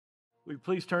Will you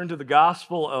please turn to the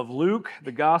Gospel of Luke,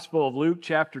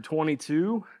 chapter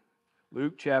 22.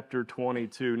 Luke chapter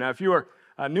 22. Now, if you are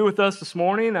new with us this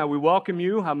morning, we welcome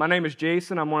you. My name is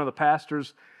Jason. I'm one of the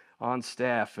pastors on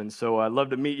staff, and so I'd love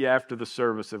to meet you after the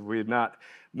service if we had not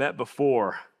met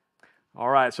before. All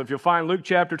right, so if you'll find Luke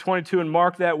chapter 22 and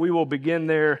mark that, we will begin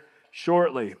there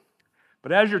shortly.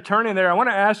 But as you're turning there, I want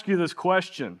to ask you this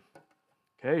question.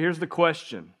 Okay, here's the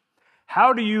question.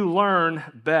 How do you learn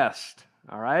best?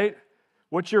 All right?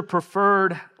 What's your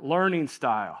preferred learning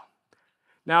style?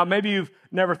 Now, maybe you've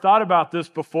never thought about this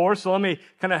before, so let me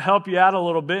kind of help you out a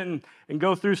little bit and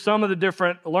go through some of the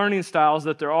different learning styles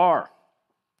that there are.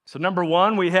 So number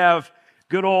one, we have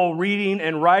good old reading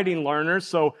and writing learners.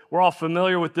 So we're all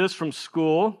familiar with this from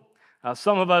school.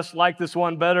 Some of us like this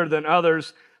one better than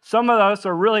others. Some of us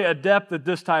are really adept at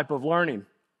this type of learning.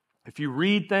 If you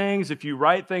read things, if you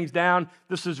write things down,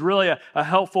 this is really a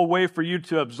helpful way for you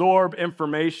to absorb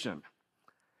information.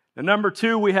 And number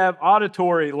two, we have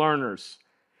auditory learners.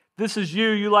 This is you.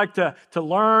 You like to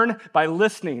learn by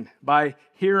listening, by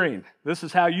hearing. This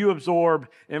is how you absorb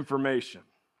information.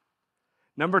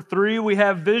 Number three, we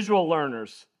have visual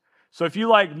learners. So if you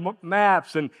like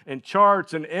maps and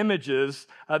charts and images,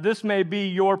 this may be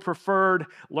your preferred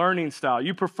learning style.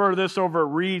 You prefer this over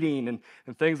reading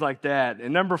and things like that.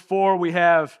 And number four, we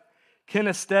have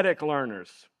kinesthetic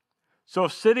learners. So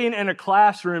if sitting in a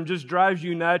classroom just drives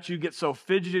you nuts, you get so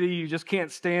fidgety, you just can't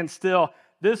stand still,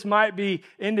 this might be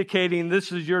indicating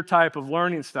this is your type of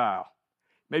learning style.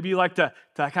 Maybe you like to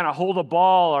kind of hold a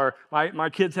ball, or my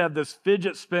kids have this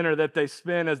fidget spinner that they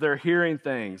spin as they're hearing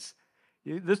things.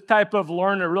 This type of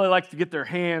learner really likes to get their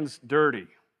hands dirty.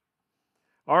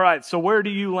 All right, so where do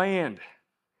you land?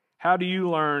 How do you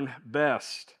learn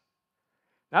best?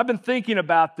 Now, I've been thinking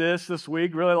about this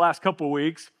week, really the last couple of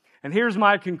weeks, and here's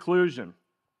my conclusion.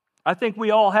 I think we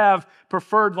all have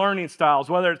preferred learning styles,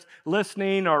 whether it's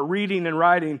listening or reading and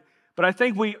writing, but I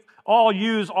think we all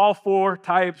use all four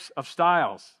types of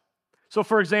styles. So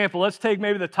for example, let's take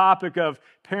maybe the topic of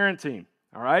parenting,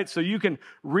 all right? So you can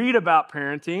read about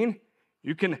parenting,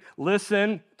 you can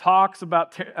listen, talks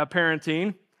about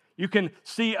parenting, you can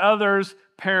see others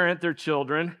parent their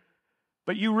children,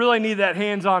 but you really need that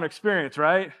hands-on experience,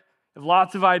 right? You have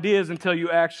lots of ideas until you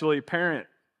actually parent.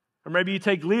 Or maybe you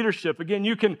take leadership. Again,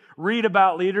 you can read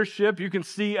about leadership, you can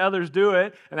see others do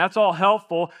it, and that's all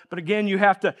helpful, but again, you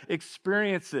have to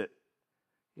experience it.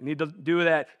 You need to do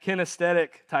that kinesthetic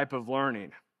type of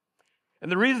learning.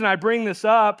 And the reason I bring this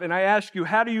up and I ask you,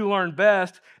 how do you learn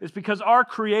best, is because our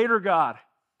Creator God,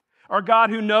 our God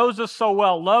who knows us so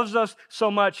well, loves us so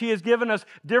much, He has given us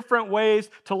different ways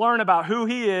to learn about who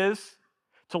He is,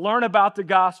 to learn about the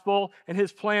gospel and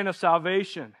His plan of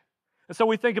salvation. And so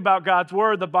we think about God's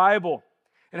Word, the Bible,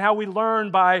 and how we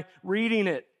learn by reading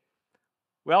it.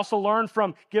 We also learn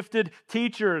from gifted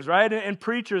teachers, right, and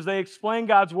preachers. They explain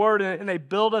God's Word and they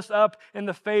build us up in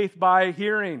the faith by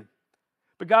hearing.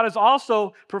 But God has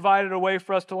also provided a way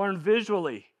for us to learn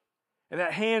visually, and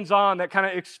that hands-on, that kind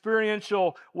of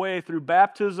experiential way through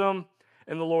baptism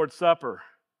and the Lord's Supper.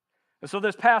 And so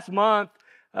this past month,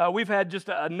 we've had just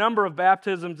a number of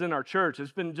baptisms in our church.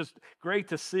 It's been just great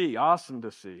to see, awesome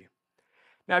to see.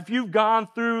 Now, if you've gone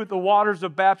through the waters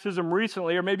of baptism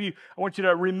recently, or maybe I want you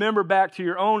to remember back to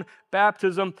your own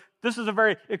baptism, this is a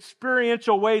very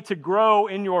experiential way to grow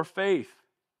in your faith.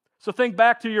 So think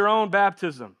back to your own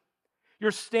baptism.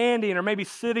 You're standing or maybe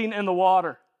sitting in the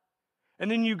water, and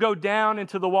then you go down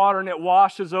into the water and it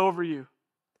washes over you.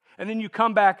 And then you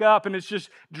come back up and it's just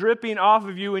dripping off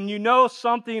of you, and you know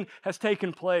something has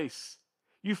taken place.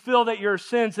 You feel that your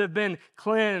sins have been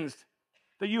cleansed,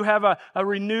 that you have a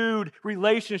renewed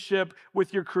relationship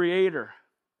with your Creator.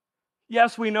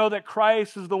 Yes, we know that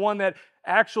Christ is the one that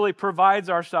actually provides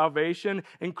our salvation,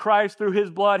 and Christ, through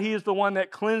His blood, He is the one that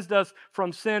cleansed us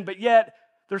from sin, but yet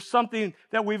there's something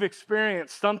that we've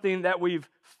experienced, something that we've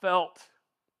felt.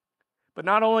 But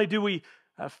not only do we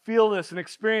feel this and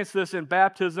experience this in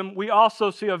baptism, we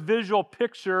also see a visual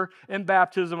picture in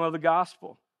baptism of the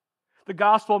gospel. The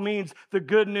gospel means the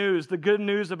good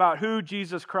news about who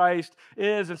Jesus Christ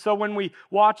is. And so when we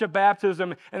watch a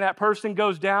baptism and that person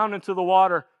goes down into the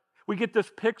water, we get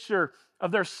this picture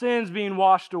of their sins being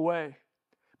washed away.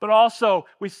 But also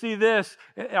we see this,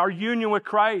 our union with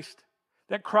Christ,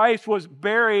 that Christ was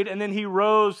buried and then He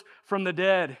rose from the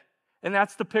dead. And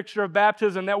that's the picture of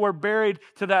baptism, that we're buried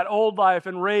to that old life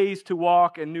and raised to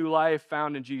walk in new life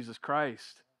found in Jesus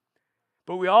Christ.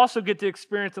 But we also get to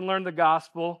experience and learn the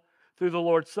gospel through the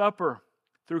Lord's Supper,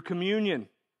 through communion,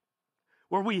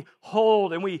 where we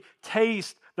hold and we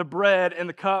taste the bread and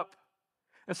the cup.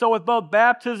 And so with both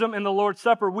baptism and the Lord's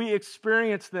Supper, we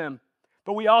experience them.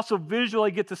 but we also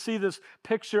visually get to see this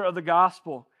picture of the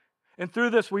gospel. And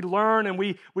through this, we learn and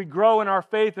we grow in our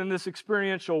faith in this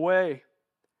experiential way.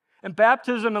 And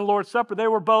baptism and Lord's Supper, they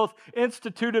were both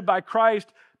instituted by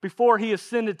Christ before he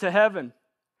ascended to heaven.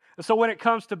 And so when it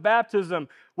comes to baptism,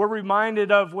 we're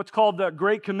reminded of what's called the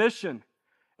Great Commission.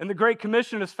 And the Great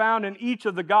Commission is found in each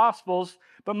of the Gospels,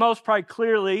 but most probably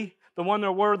clearly, the one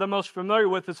that we're the most familiar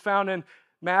with is found in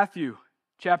Matthew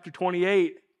chapter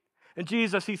 28. And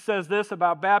Jesus, he says this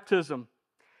about baptism.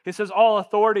 He says, all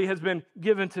authority has been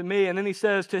given to me. And then he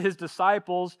says to his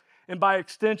disciples, and by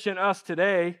extension us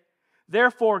today,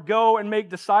 therefore go and make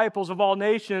disciples of all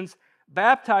nations,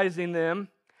 baptizing them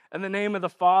in the name of the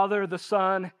Father, the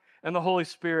Son, and the Holy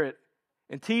Spirit,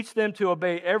 and teach them to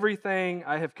obey everything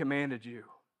I have commanded you.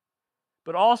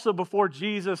 But also before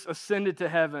Jesus ascended to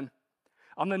heaven,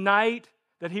 on the night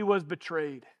that he was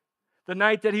betrayed, the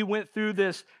night that he went through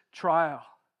this trial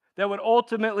that would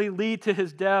ultimately lead to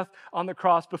his death on the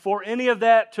cross, before any of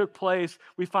that took place,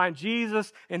 we find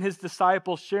Jesus and his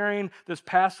disciples sharing this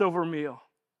Passover meal.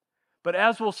 But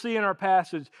as we'll see in our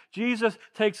passage, Jesus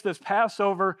takes this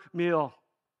Passover meal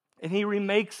and he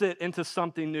remakes it into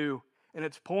something new, and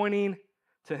it's pointing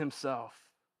to himself.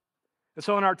 And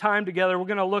so in our time together, we're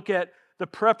going to look at the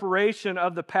preparation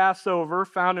of the Passover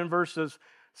found in verses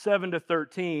 7 to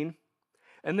 13.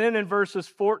 And then in verses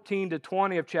 14 to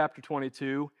 20 of chapter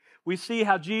 22, we see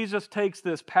how Jesus takes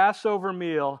this Passover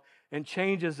meal and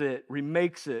changes it,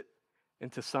 remakes it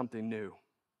into something new.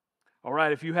 All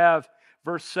right, if you have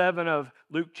verse 7 of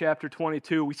Luke chapter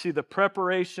 22, we see the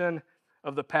preparation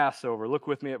of the Passover. Look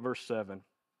with me at verse 7.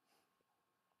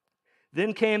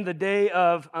 Then came the day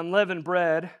of unleavened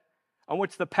bread, on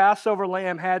which the Passover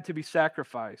lamb had to be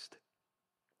sacrificed.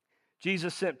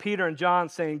 Jesus sent Peter and John,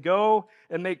 saying, go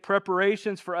and make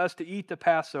preparations for us to eat the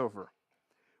Passover.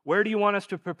 Where do you want us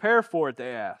to prepare for it? They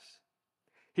asked.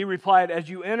 He replied, as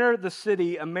you enter the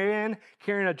city, a man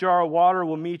carrying a jar of water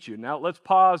will meet you. Now, let's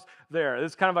pause there.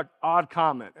 This is kind of an odd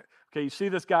comment. Okay, you see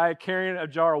this guy carrying a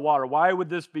jar of water. Why would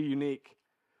this be unique?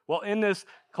 Well, in this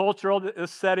cultural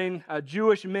setting,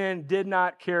 Jewish men did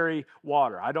not carry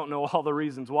water. I don't know all the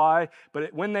reasons why,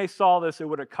 but when they saw this, it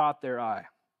would have caught their eye.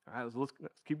 All right, let's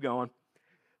keep going.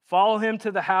 Follow him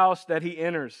to the house that he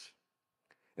enters,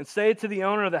 and say to the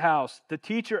owner of the house, the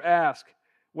teacher asked,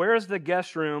 where is the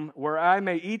guest room where I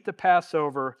may eat the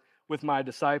Passover with my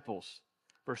disciples?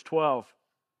 Verse 12.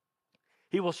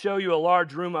 He will show you a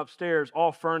large room upstairs,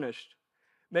 all furnished.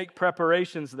 Make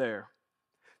preparations there.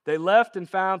 They left and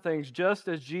found things just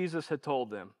as Jesus had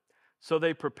told them. So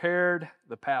they prepared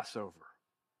the Passover.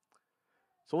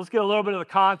 So let's get a little bit of the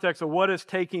context of what is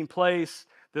taking place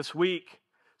this week.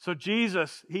 So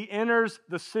Jesus, he enters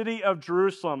the city of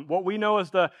Jerusalem, what we know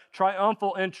as the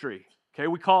triumphal entry. Okay,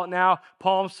 we call it now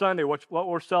Palm Sunday, what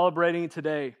we're celebrating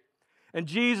today. And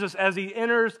Jesus, as he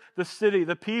enters the city,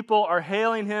 the people are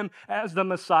hailing him as the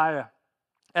Messiah,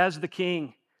 as the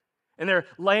King. And they're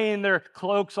laying their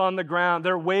cloaks on the ground.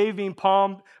 They're waving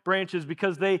palm branches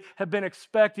because they have been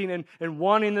expecting and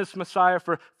wanting this Messiah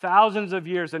for thousands of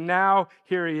years. And now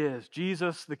here he is,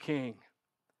 Jesus the King.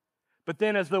 But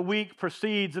then as the week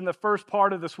proceeds, in the first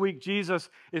part of this week, Jesus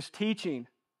is teaching.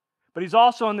 But he's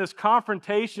also in this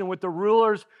confrontation with the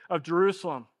rulers of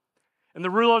Jerusalem. And the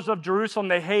rulers of Jerusalem,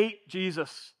 they hate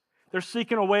Jesus. They're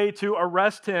seeking a way to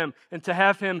arrest him and to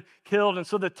have him killed. And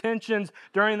so the tensions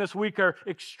during this week are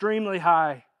extremely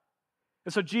high.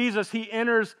 And so Jesus, he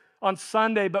enters on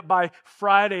Sunday, but by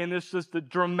Friday, and this is the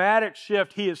dramatic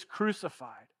shift, he is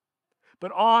crucified.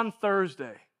 But on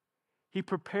Thursday, he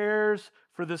prepares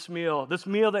for this meal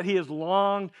that he has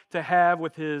longed to have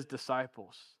with his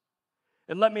disciples.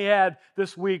 And let me add,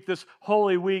 this week, this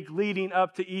Holy Week leading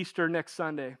up to Easter next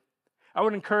Sunday, I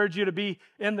would encourage you to be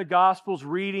in the Gospels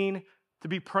reading, to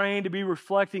be praying, to be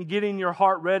reflecting, getting your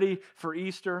heart ready for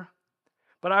Easter.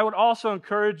 But I would also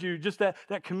encourage you, just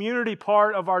that community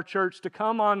part of our church, to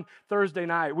come on Thursday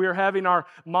night. We are having our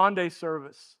Monday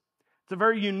service. It's a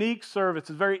very unique service.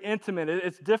 It's very intimate.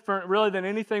 It's different really than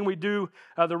anything we do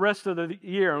the rest of the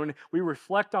year. When we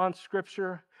reflect on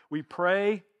Scripture, we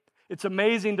pray. It's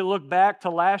amazing to look back to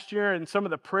last year and some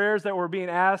of the prayers that were being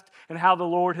asked and how the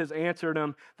Lord has answered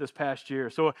them this past year.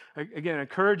 So again, I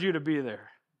encourage you to be there.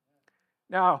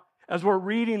 Now, as we're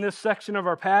reading this section of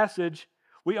our passage,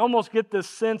 we almost get this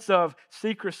sense of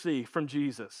secrecy from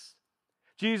Jesus.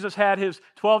 Jesus had his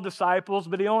 12 disciples,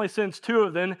 but he only sends 2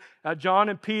 of them, John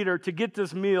and Peter, to get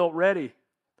this meal ready.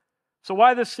 So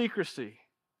why this secrecy?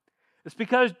 It's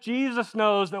because Jesus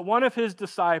knows that one of his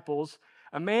disciples,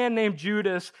 a man named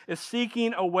Judas, is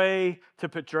seeking a way to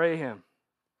betray him.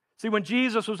 See, when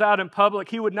Jesus was out in public,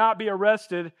 he would not be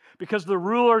arrested because the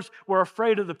rulers were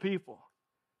afraid of the people.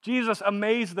 Jesus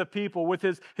amazed the people with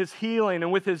his healing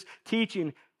and with his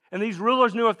teaching. And these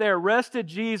rulers knew if they arrested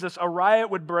Jesus, a riot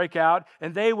would break out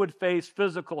and they would face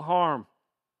physical harm.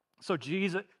 So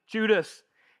Judas,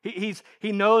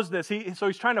 he knows this. So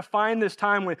he's trying to find this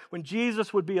time when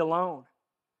Jesus would be alone.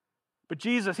 But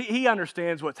Jesus, he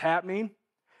understands what's happening.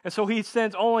 And so he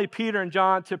sends only Peter and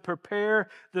John to prepare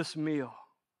this meal.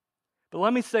 But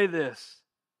let me say this.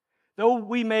 Though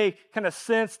we may kind of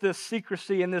sense this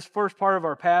secrecy in this first part of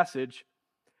our passage,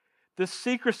 this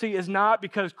secrecy is not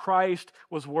because Christ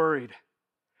was worried.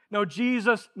 No,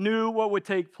 Jesus knew what would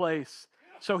take place.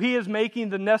 So he is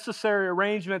making the necessary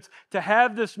arrangements to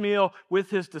have this meal with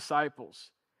his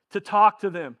disciples, to talk to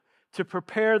them, to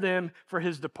prepare them for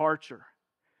his departure.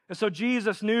 And so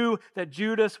Jesus knew that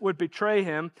Judas would betray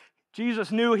him.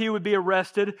 Jesus knew he would be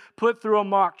arrested, put through a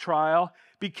mock trial,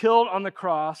 be killed on the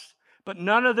cross. But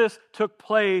none of this took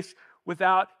place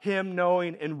without him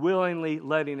knowing and willingly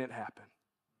letting it happen.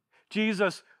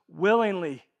 Jesus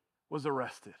willingly was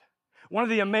arrested. One of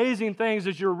the amazing things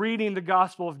as you're reading the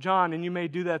Gospel of John, and you may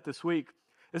do that this week,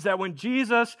 is that when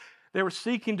Jesus, they were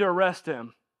seeking to arrest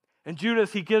him, and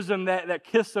Judas, he gives them that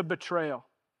kiss of betrayal.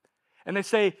 And they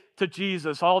say to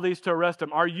Jesus, all these to arrest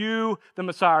him, "Are you the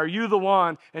Messiah? Are you the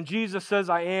one?" And Jesus says,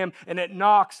 "I am." And it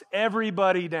knocks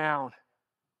everybody down.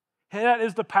 That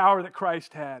is the power that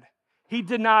Christ had. He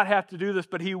did not have to do this,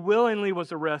 but he willingly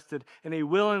was arrested, and he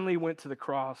willingly went to the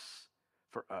cross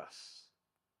for us.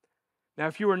 Now,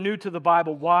 if you are new to the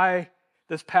Bible, why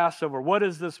this Passover? What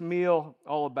is this meal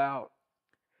all about?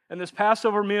 And this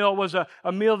Passover meal was a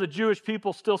meal the Jewish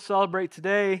people still celebrate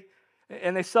today,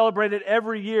 and they celebrate it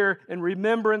every year in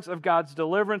remembrance of God's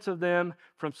deliverance of them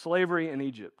from slavery in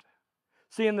Egypt.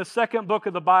 See, in the second book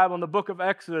of the Bible, in the book of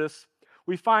Exodus,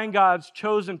 we find God's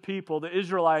chosen people, the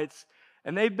Israelites,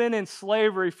 and they've been in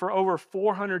slavery for over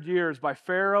 400 years by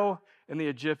Pharaoh and the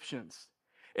Egyptians.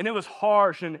 And it was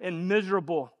harsh and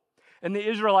miserable. And the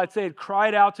Israelites, they had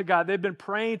cried out to God. They'd been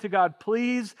praying to God,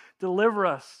 "Please deliver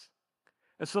us."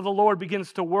 And so the Lord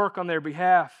begins to work on their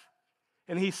behalf.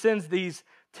 And he sends these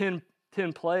 10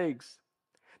 plagues.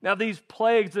 Now these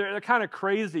plagues, they're kind of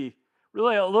crazy,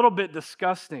 really a little bit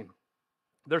disgusting.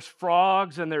 There's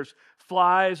frogs and there's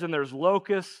flies and there's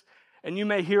locusts. And you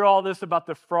may hear all this about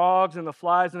the frogs and the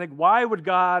flies and think, why would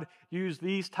God use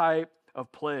these type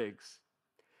of plagues?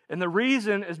 And the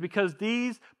reason is because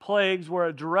these plagues were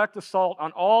a direct assault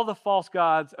on all the false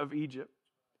gods of Egypt.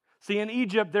 See, in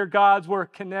Egypt, their gods were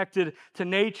connected to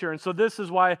nature. And so this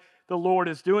is why the Lord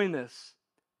is doing this.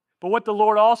 But what the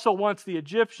Lord also wants the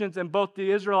Egyptians and both the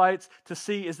Israelites to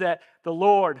see is that the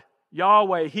Lord,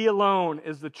 Yahweh, He alone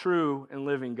is the true and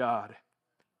living God.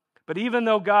 But even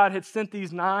though God had sent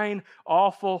these 9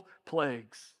 awful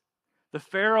plagues, the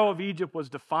Pharaoh of Egypt was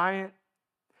defiant.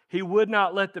 He would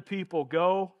not let the people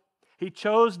go. He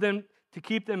chose them to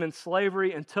keep them in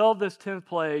slavery until this 10th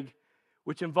plague,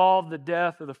 which involved the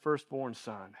death of the firstborn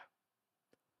son.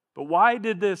 But why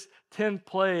did this 10th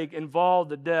plague involve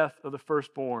the death of the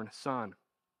firstborn son?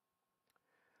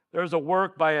 There's a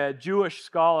work by a Jewish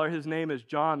scholar. His name is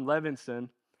John Levinson.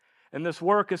 And this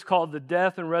work is called The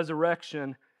Death and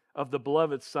Resurrection of the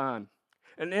Beloved Son.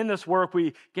 And in this work,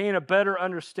 we gain a better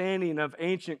understanding of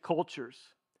ancient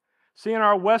cultures. See, in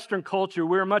our Western culture,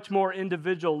 we're much more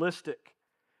individualistic.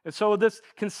 And so this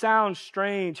can sound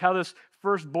strange, how this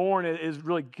firstborn is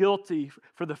really guilty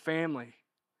for the family.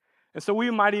 And so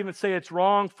we might even say it's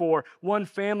wrong for one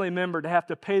family member to have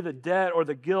to pay the debt or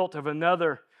the guilt of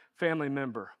another family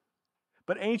member.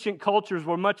 But ancient cultures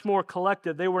were much more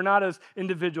collective. They were not as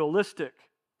individualistic.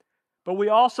 But we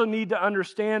also need to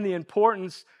understand the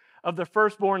importance of the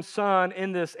firstborn son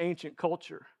in this ancient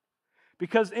culture.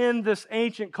 Because in this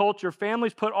ancient culture,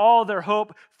 families put all their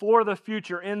hope for the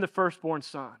future in the firstborn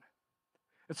son.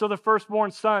 And so the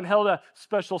firstborn son held a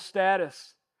special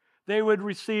status. They would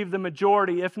receive the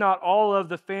majority, if not all, of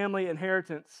the family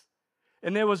inheritance.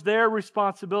 And it was their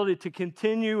responsibility to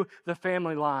continue the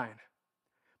family line.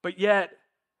 But yet,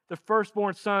 the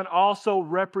firstborn son also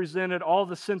represented all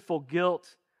the sinful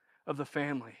guilt of the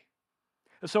family.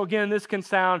 And so again, this can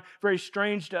sound very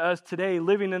strange to us today,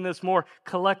 living in this more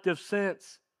collective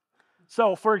sense.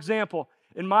 So, for example,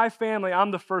 in my family,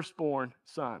 I'm the firstborn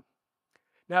son.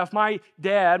 Now, if my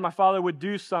dad, my father, would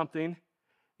do something,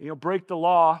 break the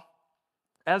law,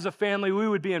 as a family, we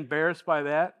would be embarrassed by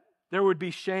that. There would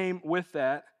be shame with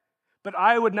that. But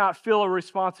I would not feel a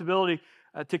responsibility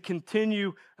to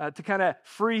continue to kind of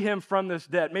free him from this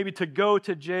debt, maybe to go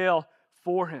to jail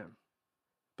for him.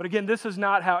 But again, this is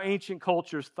not how ancient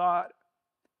cultures thought.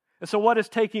 And so what is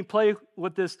taking place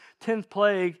with this 10th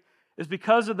plague is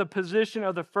because of the position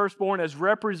of the firstborn as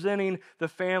representing the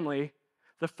family,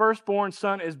 the firstborn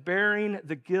son is bearing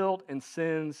the guilt and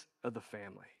sins of the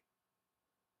family.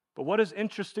 But what is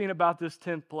interesting about this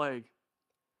 10th plague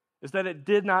is that it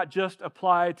did not just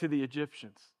apply to the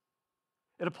Egyptians.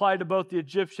 It applied to both the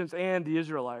Egyptians and the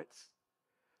Israelites.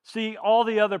 See, all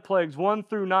the other plagues, 1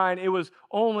 through 9, it was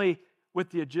only with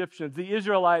the Egyptians. The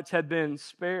Israelites had been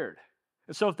spared.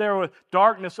 And so if there was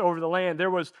darkness over the land,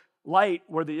 there was light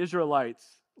where the Israelites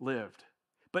lived.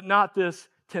 But not this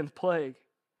 10th plague.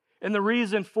 And the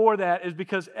reason for that is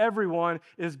because everyone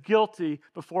is guilty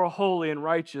before a holy and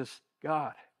righteous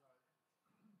God.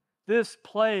 This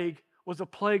plague was a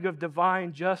plague of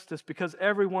divine justice because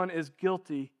everyone is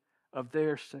guilty of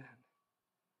their sin.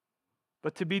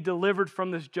 But to be delivered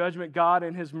from this judgment, God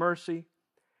in His mercy,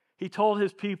 He told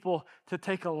His people to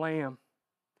take a lamb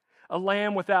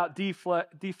without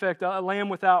defect, a lamb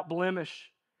without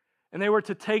blemish. And they were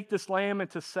to take this lamb and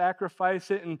to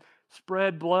sacrifice it and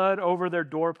spread blood over their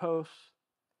doorposts.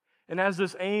 And as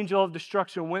this angel of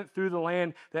destruction went through the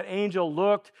land, that angel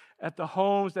looked at the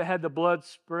homes that had the blood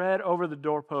spread over the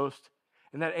doorpost,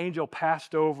 and that angel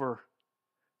passed over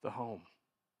the home.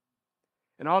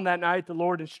 And on that night, the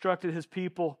Lord instructed His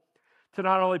people to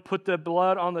not only put the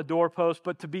blood on the doorpost,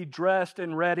 but to be dressed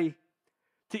and ready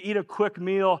to eat a quick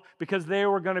meal because they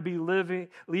were going to be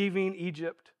leaving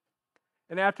Egypt.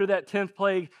 And after that 10th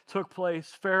plague took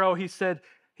place, Pharaoh, he said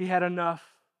he had enough,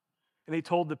 and he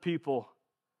told the people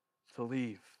to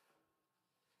leave.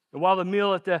 And while the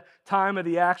meal at the time of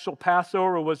the actual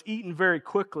Passover was eaten very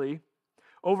quickly,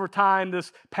 over time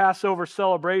this Passover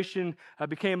celebration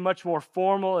became much more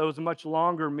formal. It was a much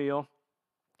longer meal.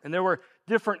 And there were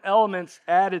different elements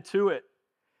added to it.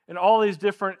 And all these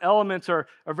different elements are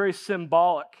very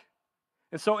symbolic.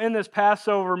 And so in this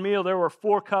Passover meal, there were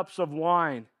 4 cups of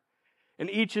wine. And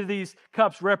each of these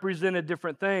cups represented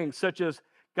different things, such as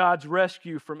God's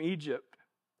rescue from Egypt,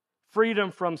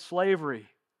 freedom from slavery,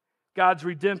 God's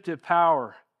redemptive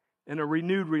power, and a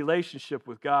renewed relationship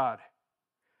with God.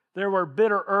 There were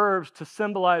bitter herbs to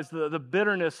symbolize the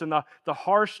bitterness and the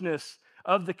harshness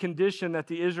of the condition that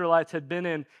the Israelites had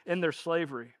been in their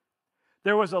slavery.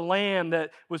 There was a lamb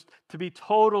that was to be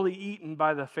totally eaten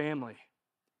by the family.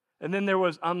 And then there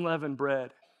was unleavened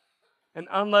bread. And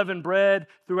unleavened bread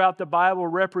throughout the Bible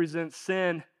represents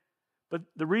sin. But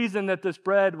the reason that this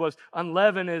bread was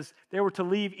unleavened is they were to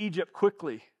leave Egypt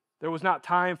quickly. There was not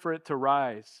time for it to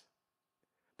rise.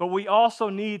 But we also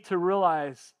need to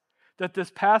realize that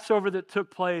this Passover that took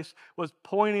place was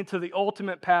pointing to the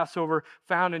ultimate Passover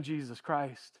found in Jesus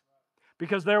Christ.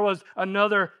 Because there was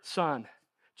another Son,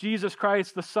 Jesus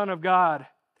Christ, the Son of God,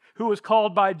 who was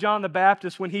called by John the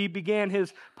Baptist when he began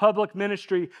his public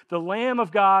ministry, the Lamb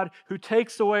of God who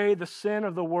takes away the sin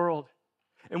of the world.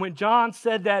 And when John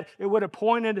said that, it would have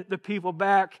pointed the people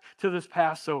back to this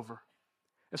Passover.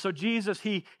 And so Jesus,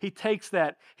 he takes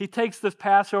that. He takes this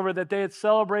Passover that they had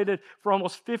celebrated for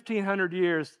almost 1,500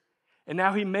 years, and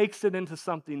now he makes it into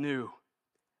something new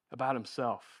about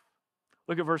himself.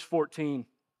 Look at verse 14.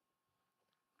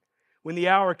 When the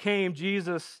hour came,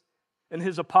 Jesus and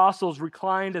his apostles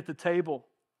reclined at the table.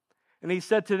 And he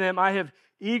said to them, I have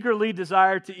eagerly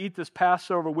desired to eat this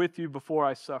Passover with you before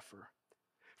I suffer.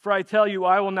 For I tell you,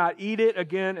 I will not eat it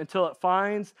again until it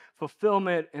finds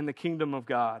fulfillment in the kingdom of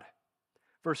God.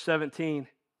 Verse 17.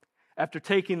 After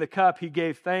taking the cup, he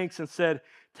gave thanks and said,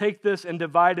 take this and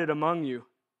divide it among you.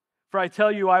 For I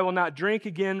tell you, I will not drink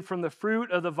again from the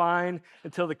fruit of the vine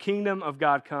until the kingdom of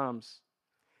God comes.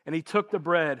 And he took the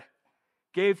bread,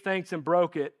 gave thanks and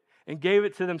broke it, and gave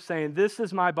it to them, saying, this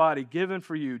is my body given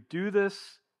for you. Do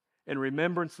this in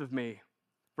remembrance of me.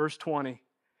 Verse 20.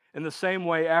 In the same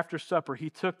way, after supper, he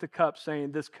took the cup,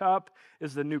 saying, this cup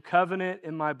is the new covenant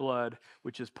in my blood,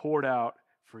 which is poured out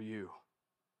for you.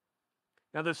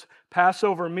 Now, this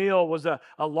Passover meal was a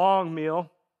long meal,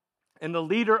 and the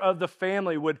leader of the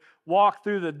family would walk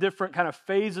through the different kind of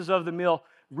phases of the meal,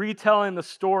 retelling the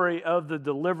story of the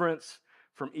deliverance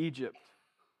from Egypt.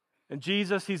 And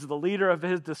Jesus, he's the leader of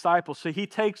his disciples, so he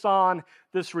takes on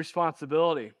this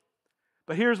responsibility.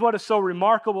 But here's what is so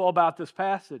remarkable about this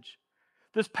passage.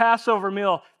 This Passover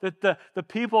meal that the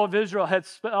people of Israel had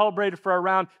celebrated for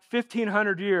around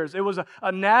 1,500 years. It was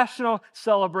a national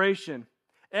celebration.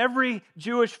 Every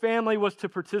Jewish family was to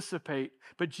participate.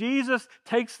 But Jesus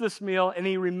takes this meal and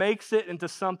he remakes it into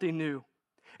something new.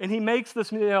 And he makes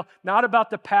this meal not about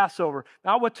the Passover,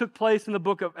 not what took place in the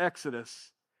book of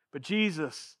Exodus, but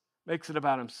Jesus makes it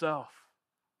about himself.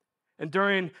 And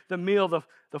during the meal,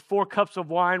 the 4 cups of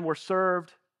wine were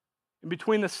served. And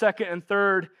between the second and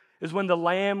third is when the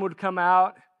lamb would come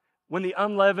out, when the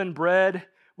unleavened bread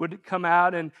would come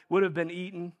out and would have been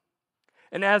eaten.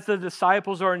 And as the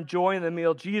disciples are enjoying the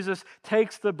meal, Jesus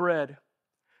takes the bread,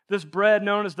 this bread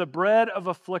known as the bread of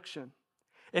affliction,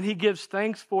 and he gives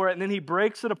thanks for it, and then he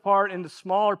breaks it apart into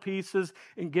smaller pieces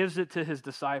and gives it to his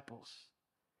disciples.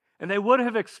 And they would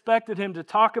have expected him to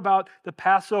talk about the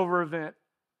Passover event,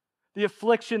 the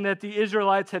affliction that the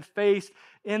Israelites had faced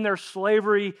in their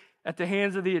slavery at the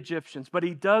hands of the Egyptians, but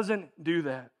he doesn't do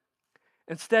that.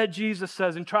 Instead, Jesus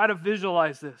says, and try to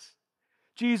visualize this,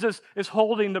 Jesus is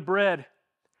holding the bread.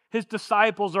 His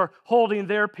disciples are holding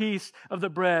their piece of the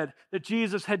bread that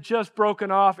Jesus had just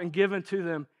broken off and given to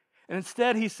them. And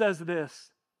instead he says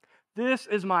this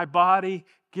is my body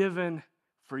given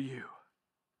for you.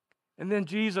 And then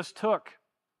Jesus took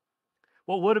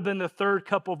what would have been the third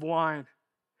cup of wine,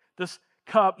 this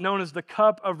cup known as the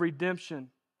cup of redemption.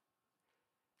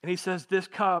 And he says, this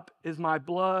cup is my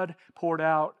blood poured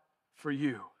out for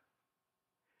you.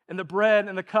 And the bread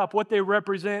and the cup, what they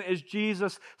represent is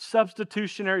Jesus'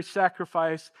 substitutionary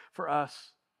sacrifice for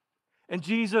us. And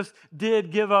Jesus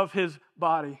did give up his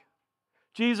body.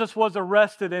 Jesus was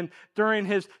arrested, and during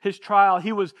his trial,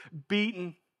 he was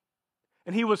beaten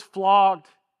and he was flogged.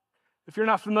 If you're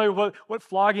not familiar with what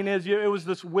flogging is, it was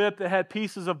this whip that had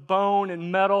pieces of bone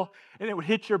and metal, and it would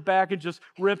hit your back and just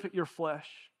rip at your flesh.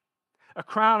 A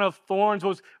crown of thorns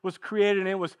was created, and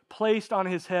it was placed on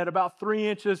his head. About 3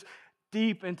 inches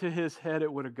deep into his head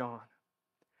it would have gone.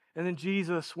 And then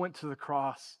Jesus went to the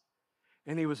cross,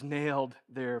 and he was nailed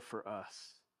there for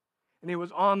us. And he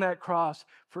was on that cross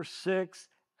for 6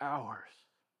 hours.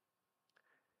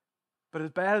 But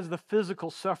as bad as the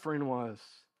physical suffering was,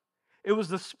 it was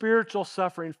the spiritual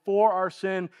suffering for our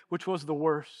sin which was the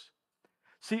worst.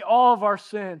 See, all of our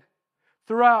sin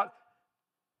throughout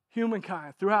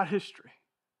humankind, throughout history,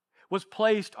 was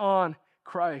placed on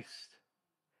Christ.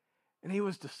 And he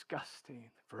was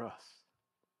disgusting for us.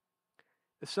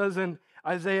 It says in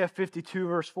Isaiah 52,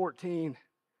 verse 14,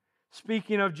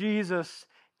 speaking of Jesus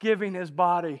giving his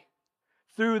body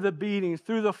through the beating,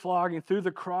 through the flogging, through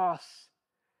the cross,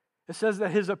 it says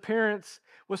that his appearance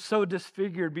was so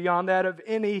disfigured beyond that of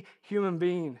any human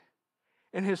being,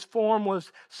 and his form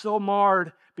was so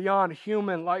marred beyond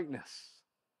human likeness.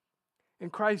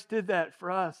 And Christ did that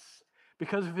for us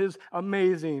because of his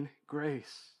amazing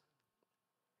grace.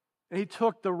 And he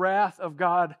took the wrath of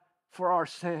God for our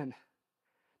sin.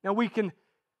 Now we can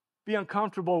be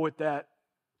uncomfortable with that,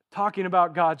 talking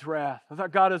about God's wrath. I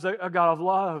thought God is a God of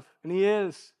love, and he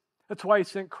is. That's why he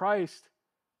sent Christ.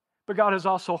 But God is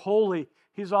also holy.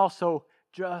 He's also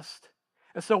just.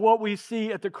 And so what we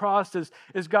see at the cross is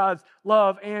God's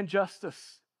love and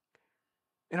justice.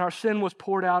 And our sin was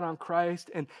poured out on Christ,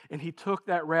 and he took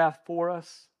that wrath for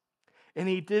us. And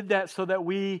he did that so that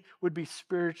we would be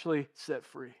spiritually set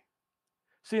free.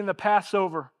 See, in the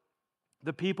Passover,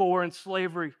 the people were in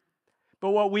slavery.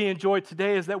 But what we enjoy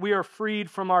today is that we are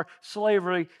freed from our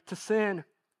slavery to sin.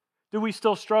 Do we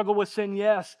still struggle with sin?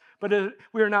 Yes, but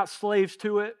we are not slaves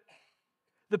to it.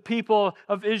 The people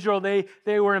of Israel, they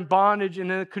were in bondage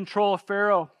and in the control of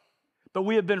Pharaoh. But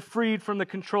we have been freed from the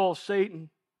control of Satan.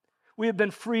 We have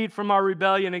been freed from our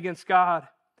rebellion against God.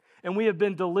 And we have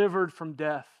been delivered from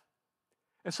death.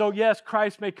 And so, yes,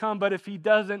 Christ may come, but if he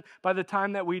doesn't, by the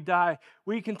time that we die,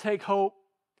 we can take hope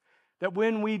that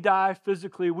when we die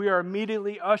physically, we are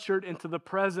immediately ushered into the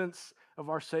presence of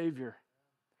our Savior.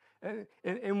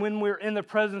 And when we're in the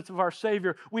presence of our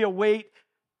Savior, we await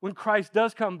when Christ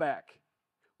does come back.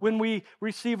 When we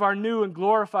receive our new and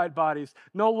glorified bodies,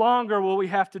 no longer will we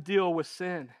have to deal with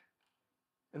sin.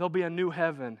 And there'll be a new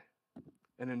heaven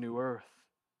and a new earth.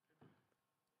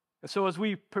 And so as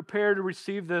we prepare to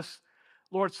receive this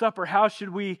Lord's Supper, how should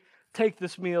we take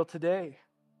this meal today?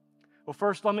 Well,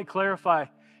 first, let me clarify.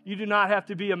 You do not have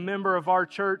to be a member of our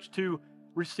church to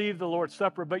receive the Lord's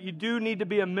Supper, but you do need to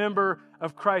be a member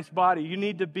of Christ's body. You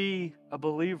need to be a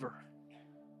believer.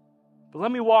 But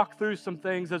let me walk through some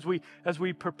things as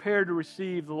we prepare to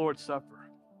receive the Lord's Supper.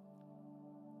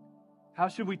 How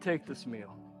should we take this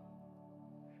meal?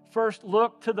 First,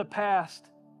 look to the past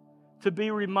to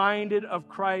be reminded of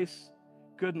Christ's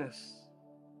goodness.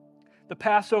 The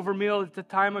Passover meal at the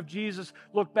time of Jesus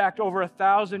looked back over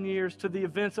 1,000 years to the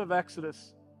events of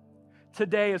Exodus.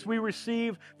 Today, as we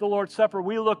receive the Lord's Supper,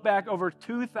 we look back over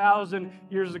 2,000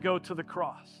 years ago to the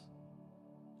cross.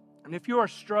 And if you are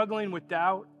struggling with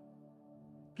doubt,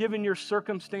 given your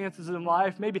circumstances in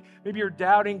life, maybe you're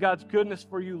doubting God's goodness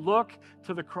for you, look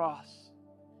to the cross.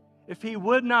 If he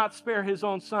would not spare his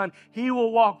own son, he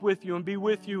will walk with you and be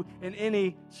with you in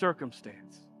any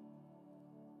circumstance.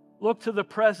 Look to the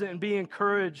present and be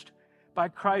encouraged by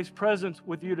Christ's presence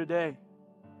with you today.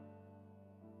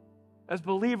 As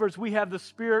believers, we have the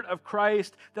Spirit of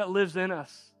Christ that lives in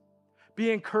us. Be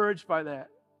encouraged by that.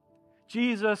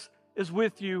 Jesus is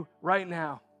with you right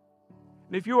now.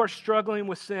 And if you are struggling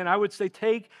with sin, I would say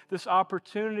take this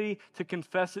opportunity to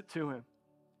confess it to Him.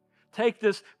 Take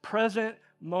this present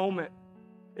moment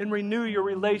and renew your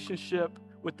relationship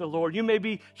with the Lord. You may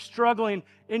be struggling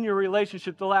in your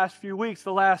relationship the last few weeks,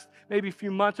 the last maybe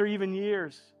few months or even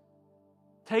years.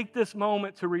 Take this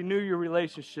moment to renew your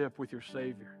relationship with your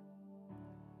Savior.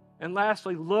 And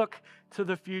lastly, look to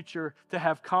the future to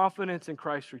have confidence in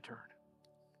Christ's return.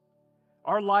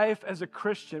 Our life as a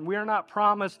Christian, we are not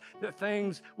promised that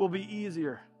things will be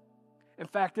easier. In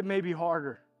fact, it may be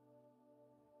harder.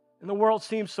 And the world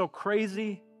seems so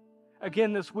crazy.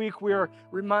 Again, this week we are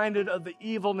reminded of the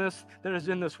evilness that is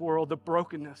in this world, the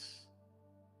brokenness.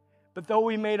 But though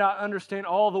we may not understand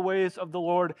all the ways of the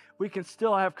Lord, we can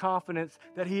still have confidence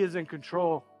that He is in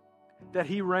control, that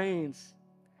He reigns.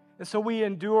 And so we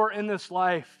endure in this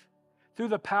life through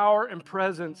the power and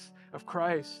presence of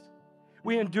Christ.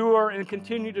 We endure and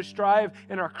continue to strive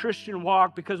in our Christian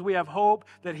walk because we have hope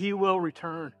that He will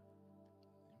return.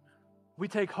 We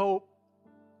take hope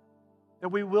that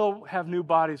we will have new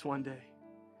bodies one day,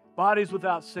 bodies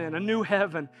without sin, a new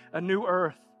heaven, a new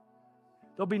earth.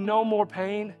 There'll be no more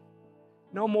pain,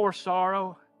 no more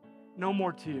sorrow, no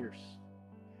more tears.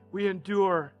 We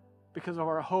endure because of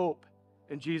our hope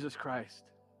in Jesus Christ,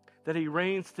 that He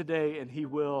reigns today and He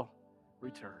will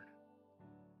return.